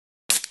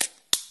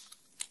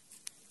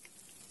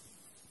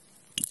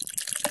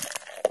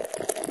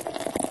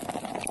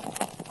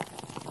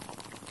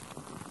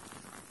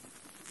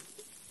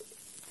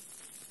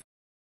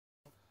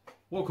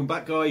Welcome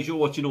back, guys. You're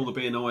watching All the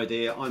Beer No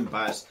Idea. I'm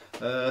Baz.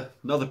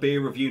 Another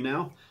beer review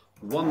now.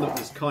 One that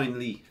was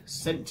kindly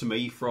sent to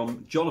me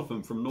from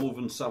Jonathan from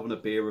Northern Southerner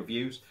Beer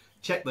Reviews.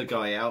 Check the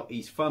guy out.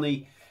 He's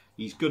funny.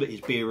 He's good at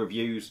his beer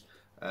reviews.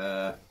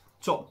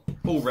 Top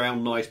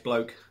all-round nice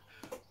bloke.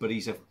 But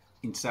he's a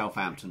in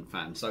Southampton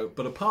fan.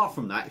 But apart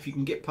from that, if you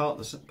can get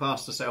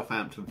past the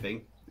Southampton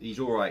thing, he's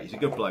all right. He's a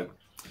good bloke.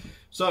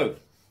 So,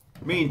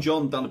 me and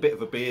John done a bit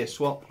of a beer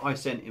swap. I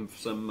sent him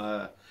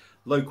some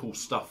local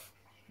stuff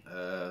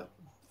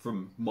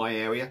from my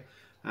area,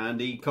 and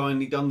he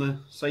kindly done the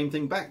same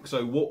thing back.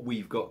 So what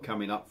we've got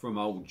coming up from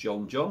old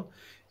John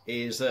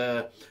is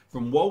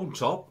from Wold.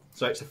 So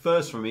it's a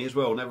first for me as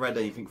well. Never had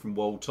anything from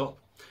Wold,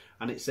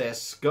 and it's their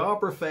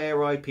Scarborough Fair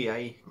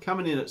IPA,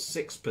 coming in at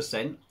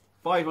 6%,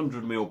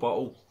 500ml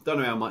bottle. Don't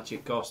know how much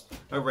it cost,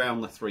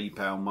 around the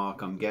 £3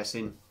 mark, I'm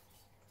guessing.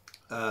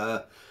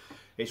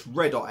 It's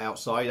red hot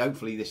outside.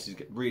 Hopefully this is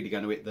really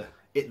going to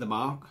hit the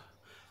mark.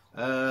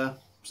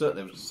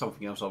 Certainly there was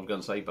something else I was going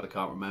to say, but I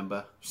can't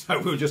remember.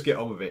 So we'll just get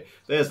on with it.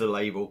 There's the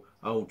label.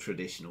 Old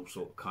traditional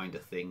sort of kind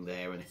of thing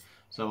there. And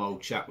some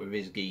old chap with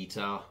his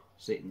guitar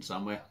sitting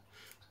somewhere.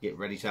 Get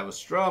ready to have a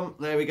strum.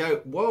 There we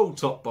go. Wold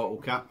top bottle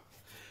cap.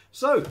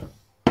 So,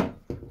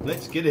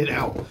 let's get it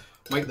out.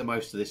 Make the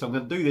most of this. I'm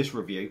going to do this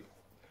review.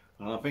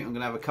 And I think I'm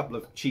going to have a couple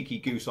of cheeky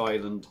Goose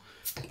Island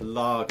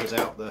lagers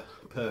out the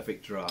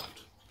perfect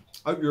draft.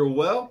 Hope you're all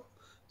well.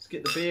 Let's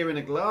get the beer in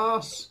a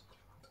glass.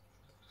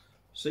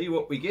 See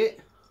what we get.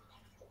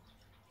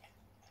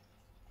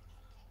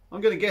 I'm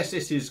going to guess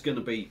this is going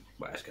to be,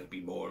 well, it's going to be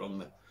more along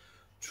the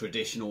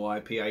traditional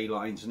IPA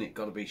lines, isn't it?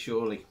 Got to be,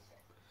 surely.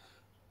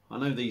 I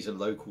know these are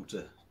local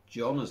to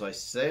John, as I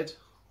said,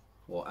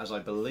 or as I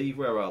believe.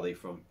 Where are they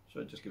from?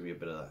 Should I just give you a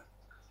bit of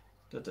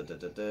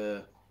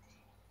that?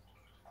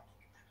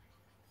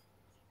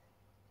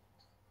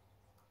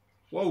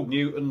 Wold,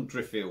 Newton,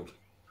 Driffield.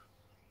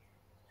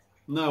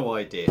 No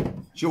idea.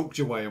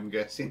 Yorkshire way, I'm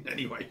guessing.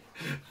 Anyway,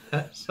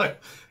 so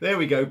there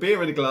we go.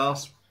 Beer in a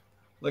glass.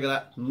 Look at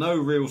that. No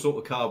real sort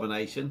of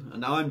carbonation.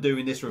 And now I'm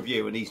doing this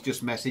review and he's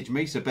just messaged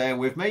me, so bear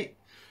with me.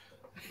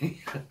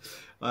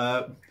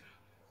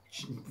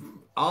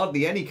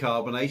 Hardly any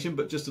carbonation,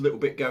 but just a little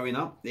bit going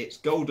up. It's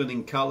golden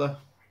in colour,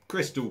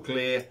 crystal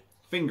clear,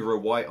 finger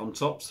of white on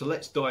top. So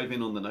let's dive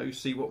in on the nose,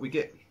 see what we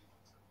get.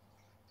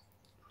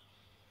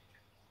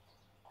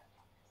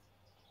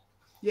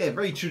 Yeah,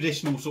 very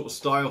traditional sort of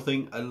style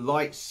thing. A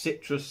light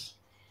citrus,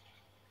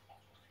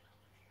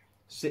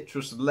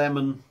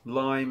 lemon,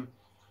 lime.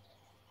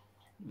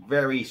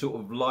 Very sort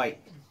of light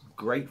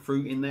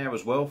grapefruit in there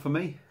as well for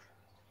me.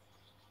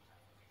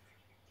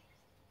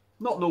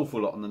 Not an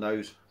awful lot on the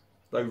nose,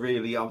 though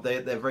really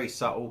they're very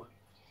subtle.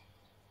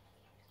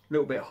 A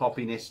little bit of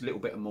hoppiness, a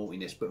little bit of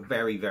maltiness, but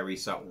very, very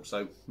subtle.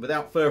 So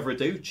without further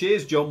ado,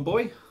 cheers John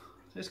boy.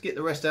 Let's get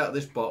the rest out of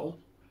this bottle.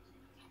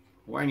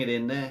 Wang it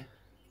in there.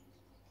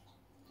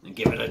 And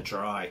give it a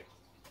try.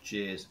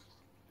 Cheers.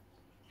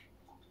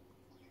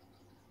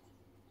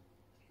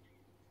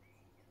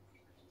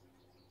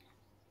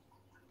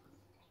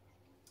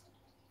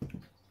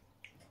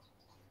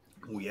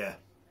 Oh yeah.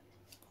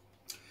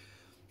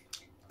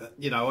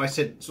 You know, I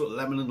said sort of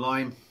lemon and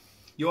lime.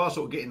 You are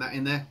sort of getting that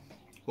in there.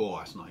 Oh,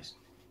 that's nice.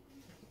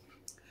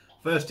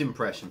 First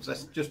impressions.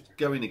 Let's just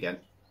go in again.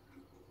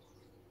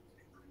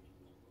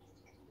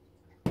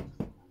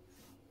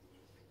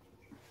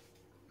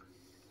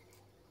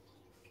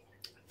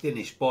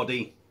 Thinnish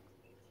body,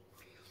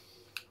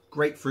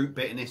 grapefruit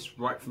bitterness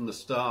right from the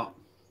start,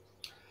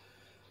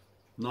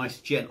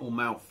 nice gentle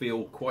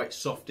mouthfeel, quite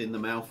soft in the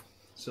mouth,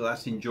 so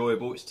that's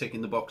enjoyable. It's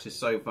ticking the boxes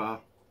so far.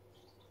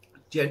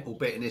 Gentle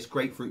bitterness,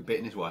 grapefruit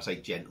bitterness. Well, I say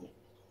gentle,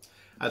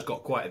 has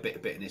got quite a bit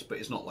of bitterness, but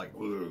it's not like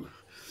woo,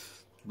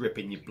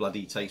 ripping your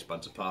bloody taste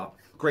buds apart.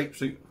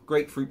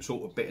 Grapefruit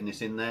sort of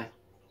bitterness in there.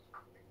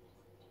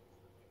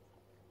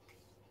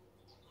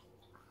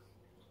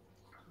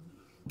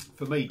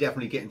 For me,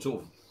 definitely getting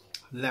sort of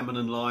lemon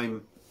and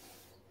lime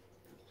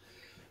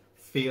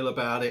feel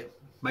about it.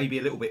 Maybe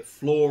a little bit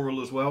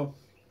floral as well.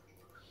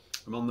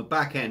 I'm on the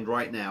back end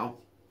right now,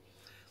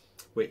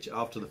 which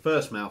after the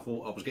first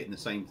mouthful, I was getting the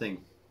same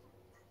thing.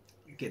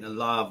 Getting a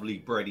lovely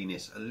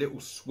breadiness, a little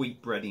sweet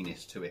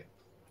breadiness to it.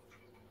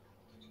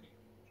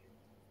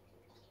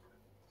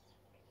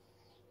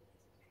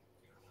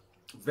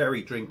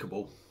 Very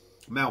drinkable.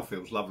 Mouth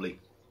feels lovely.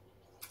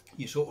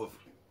 You sort of,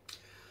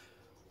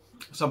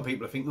 some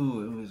people think,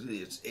 oh,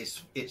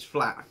 it's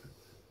flat,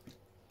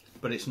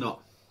 but it's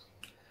not.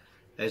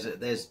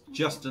 There's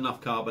just enough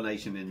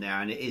carbonation in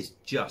there, and it is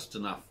just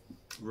enough.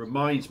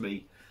 Reminds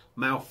me,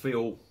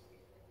 mouthfeel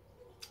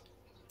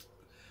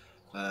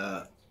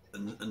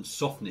and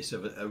softness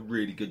of a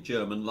really good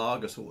German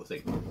lager sort of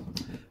thing.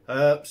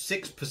 6%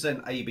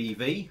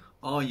 ABV.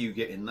 Are you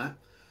getting that?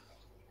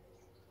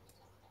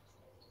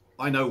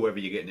 I know whether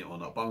you're getting it or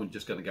not, but I'm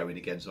just going to go in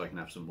again so I can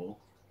have some more.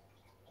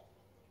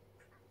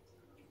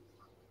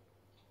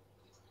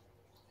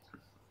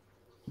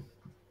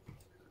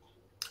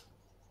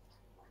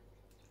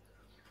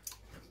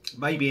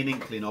 Maybe an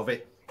inkling of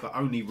it, but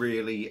only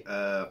really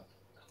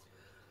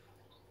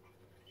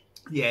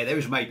Yeah, there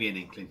is maybe an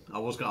inkling. I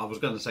was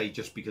going to say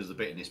just because of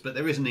the bitterness, but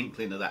there is an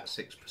inkling of that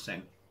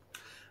 6%.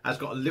 Has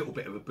got a little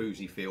bit of a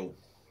boozy feel,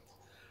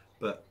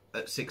 but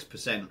at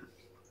 6%,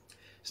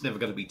 it's never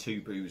going to be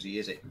too boozy,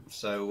 is it?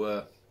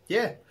 So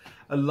yeah,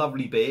 a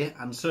lovely beer,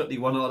 and certainly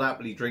one I'd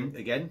happily drink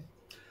again.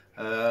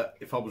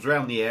 If I was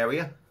around the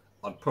area,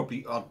 I'd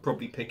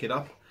probably pick it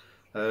up.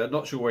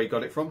 Not sure where he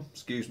got it from.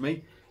 Excuse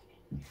me.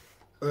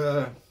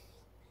 I'm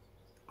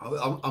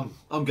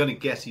going to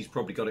guess he's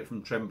probably got it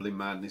from Trembling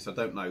Madness. I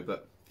don't know,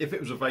 but if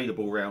it was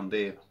available around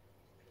here,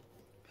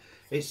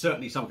 it's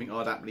certainly something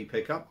I'd happily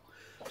pick up.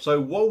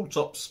 So Wold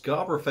Top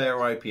Scarborough Fair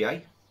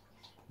IPA,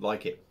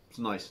 like it. It's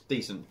nice,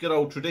 decent, good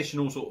old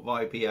traditional sort of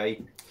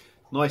IPA,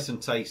 nice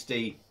and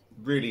tasty,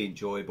 really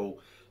enjoyable.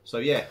 So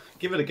yeah,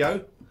 give it a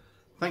go.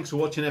 Thanks for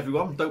watching,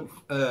 everyone. Don't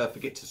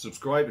forget to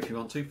subscribe if you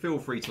want to. Feel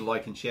free to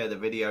like and share the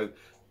video,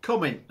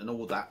 comment and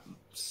all that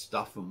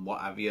stuff and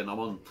what have you. And I'm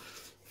on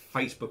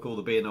Facebook, All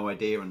the Beer No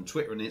Idea, and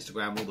Twitter and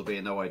Instagram, All the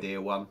Beer No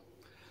Idea 1.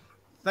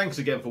 Thanks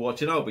again for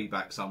watching. I'll be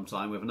back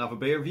sometime with another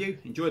beer review.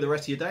 Enjoy the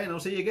rest of your day, and I'll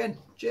see you again.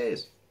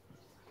 Cheers.